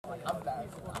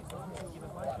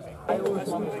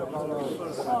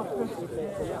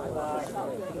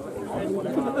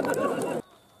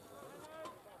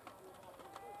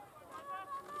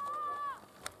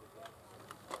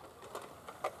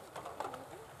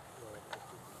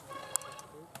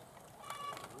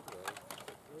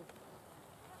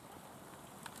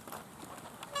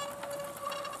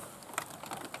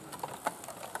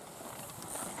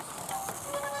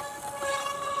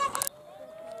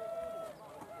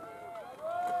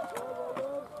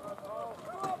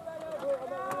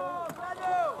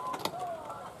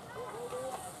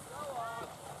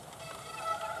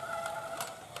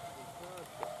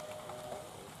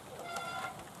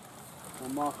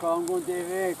Marco, I'm going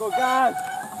Davey. Go guys!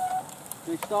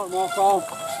 Good start, Marco.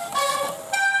 Just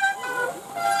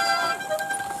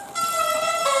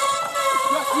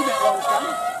a bit long, son.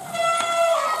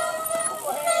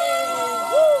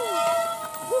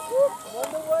 On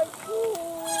the way.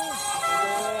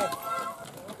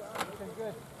 Looking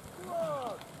good.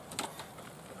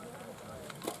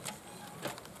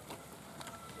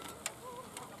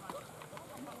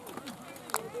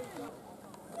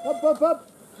 Up, up, up.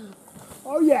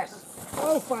 Oh yes!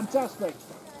 Oh, fantastic!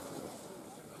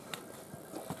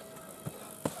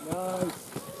 Nice.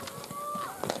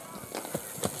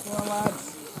 Come on,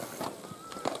 lads.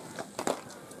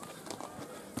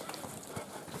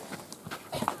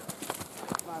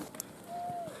 Man.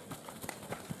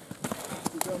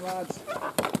 Keep going, lads.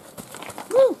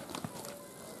 Woo!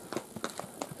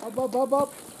 Up, up, up,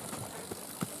 up.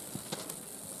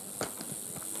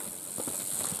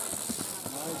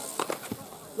 Nice.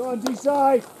 Go on,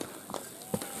 D-side.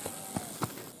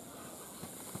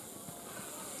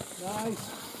 Nice.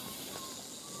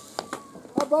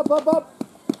 Up, up, up, up.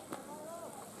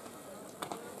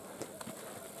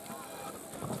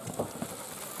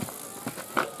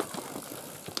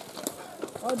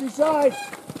 On D-side.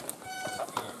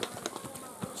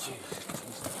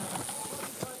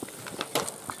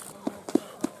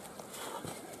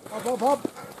 Up, up, up.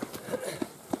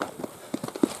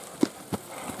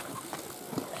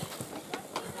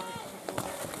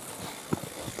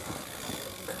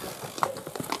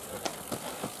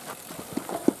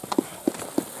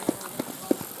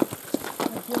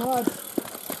 Lads,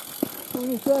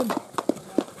 doing it in.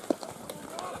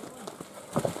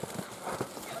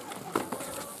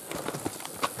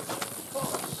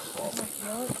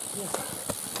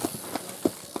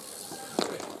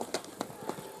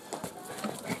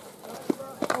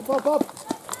 Up, up, up.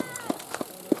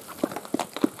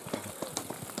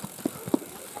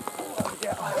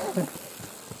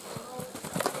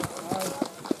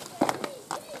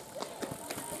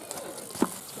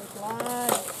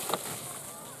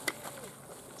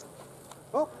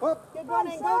 Up, up. Good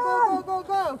running. Go, go, go, go,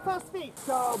 go. Fast feet.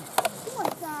 Sam. Come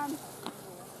on, Sam.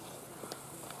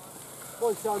 Come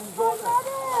on, Sam. You got it.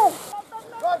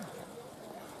 Run.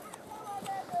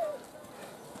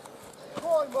 Go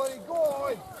on, buddy. Go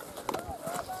on.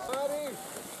 Buddy.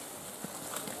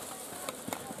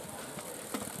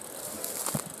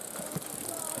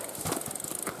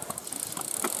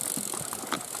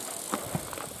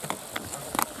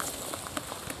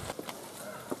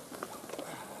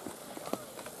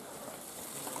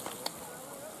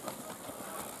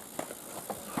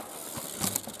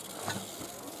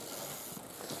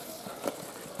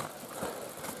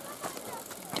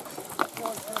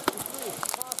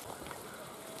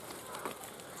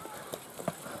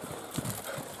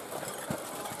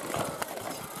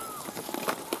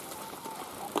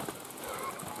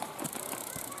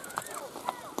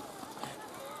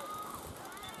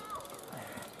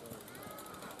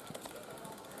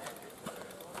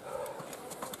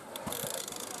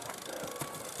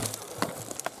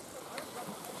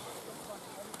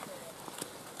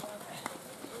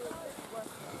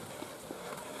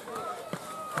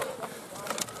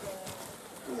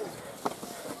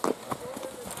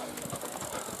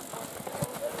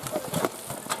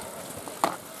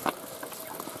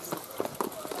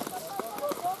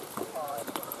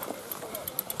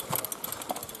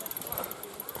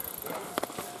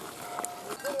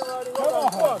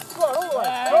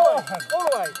 All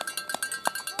the way.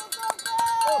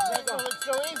 Oh, that looks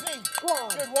so easy. Go on.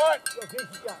 Good work. Look,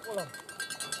 easy, Jack. Well done.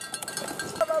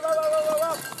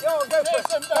 Go on, go for it.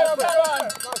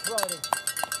 Nice riding.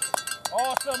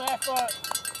 Awesome effort.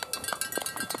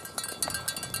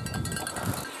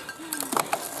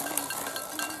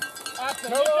 That's it.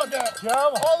 You can do it.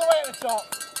 All the way at the top.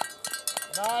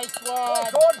 Nice one. Go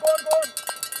on, go on, go on.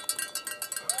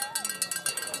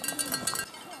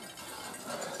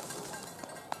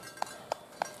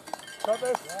 Got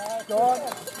this? Yeah, go on.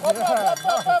 Up.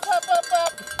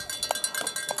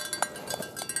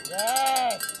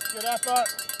 Yes, good effort.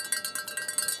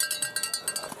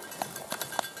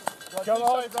 Come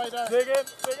on, dig in.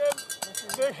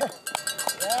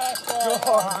 Yes, Go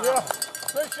on, yeah.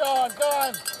 push on, go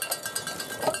on.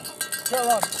 Come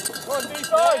on. Go on,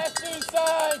 D5. Yes,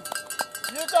 D-side.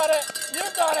 You got it.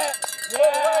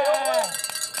 Yeah.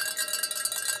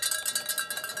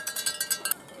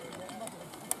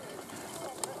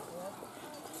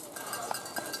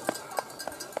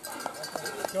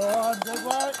 Go on, good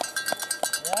work.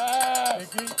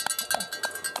 Yes. Vicky.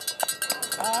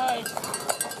 Nice.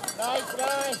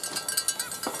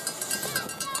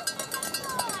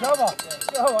 Come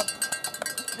on.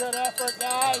 Good effort,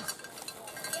 guys.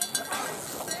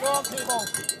 Go on, people.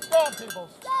 Go,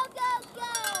 go,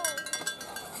 go!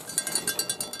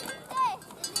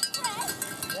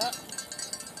 Yep.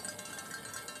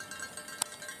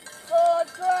 Good,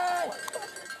 Grace.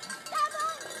 Come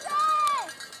on, Trey!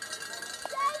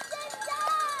 Chase it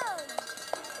down!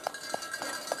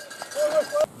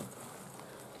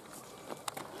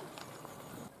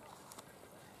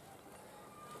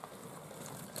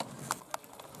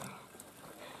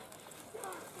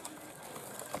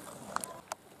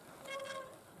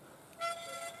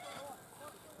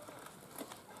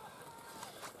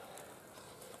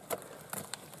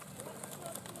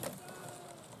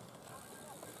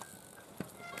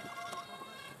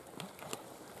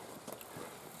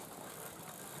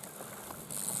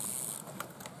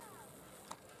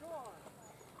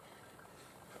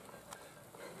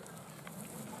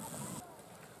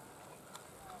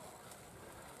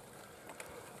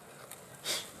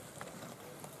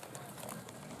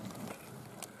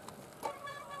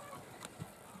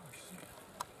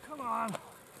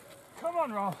 Come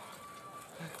on, Rob.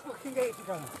 Fucking get it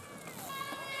together.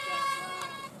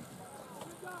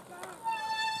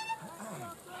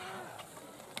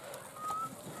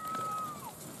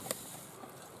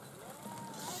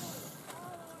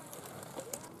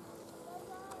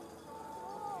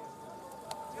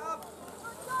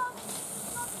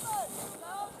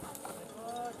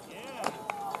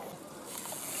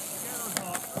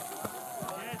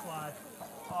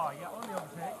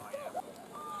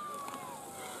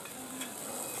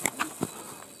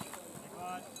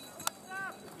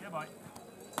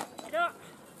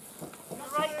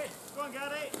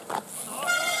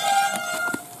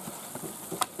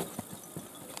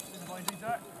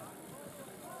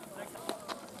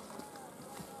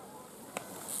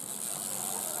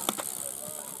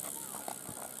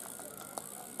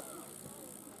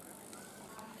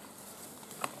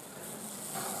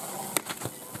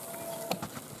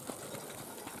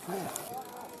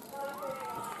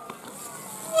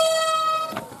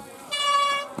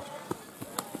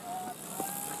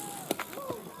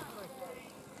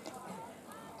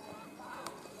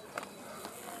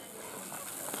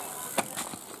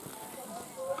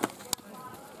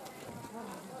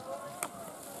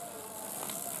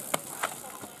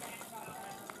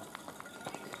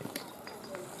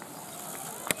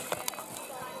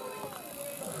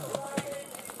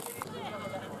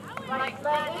 Right,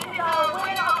 so this is our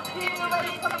winner of the junior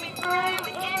race coming through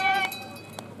in.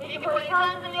 If you put your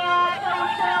hands in the air,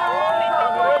 show, we've got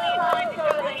plenty of time to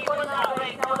show that you won that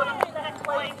race. Now we're in second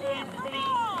place in the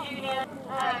junior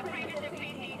previous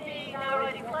PTC, now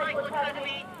riding Cycle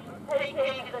Academy,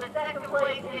 taking the second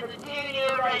place in the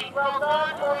junior race. Well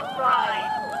done, horse ride.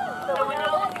 So we're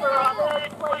now looking for our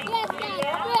third place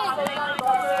junior,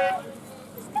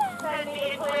 sending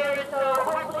it clear, so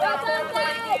hopefully our third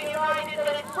place junior ride is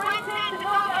going to sprint in to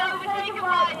not overtake him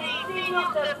lightly. Team up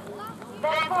the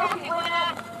then pocket winner,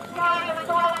 carrying the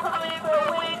ball coming in for a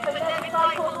win for the David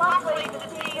Cycles last race of the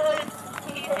season.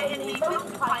 He's hitting the most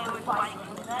pilot bike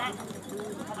next.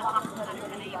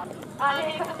 And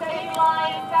here comes David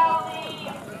Lyons down the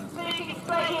finishing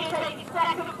straight here, taking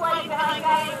second place behind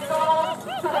Gary Gold.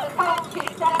 So the coach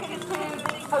is second to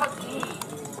the coach.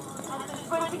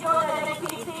 Sprinting on the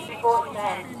NPC before the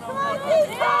end.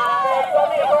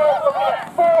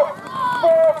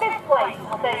 For fifth place,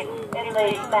 I think, in the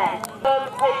men.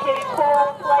 Taking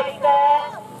fourth place there.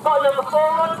 Got number 4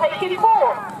 on taking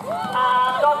 4th.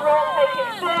 And on roll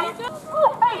taking 5th. Oh,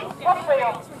 hey, wrong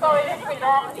wheel. Sorry, this bit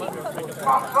there.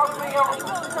 Wrong wheel.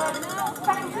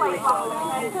 Second place last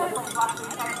weekend, third place last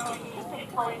weekend, taking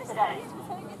 6th place today.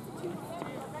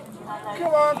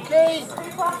 Come on, Keith.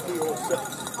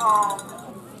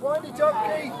 Wind it up,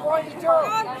 Keith. Wind it up.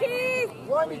 Come on, Keith!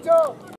 Wind it up.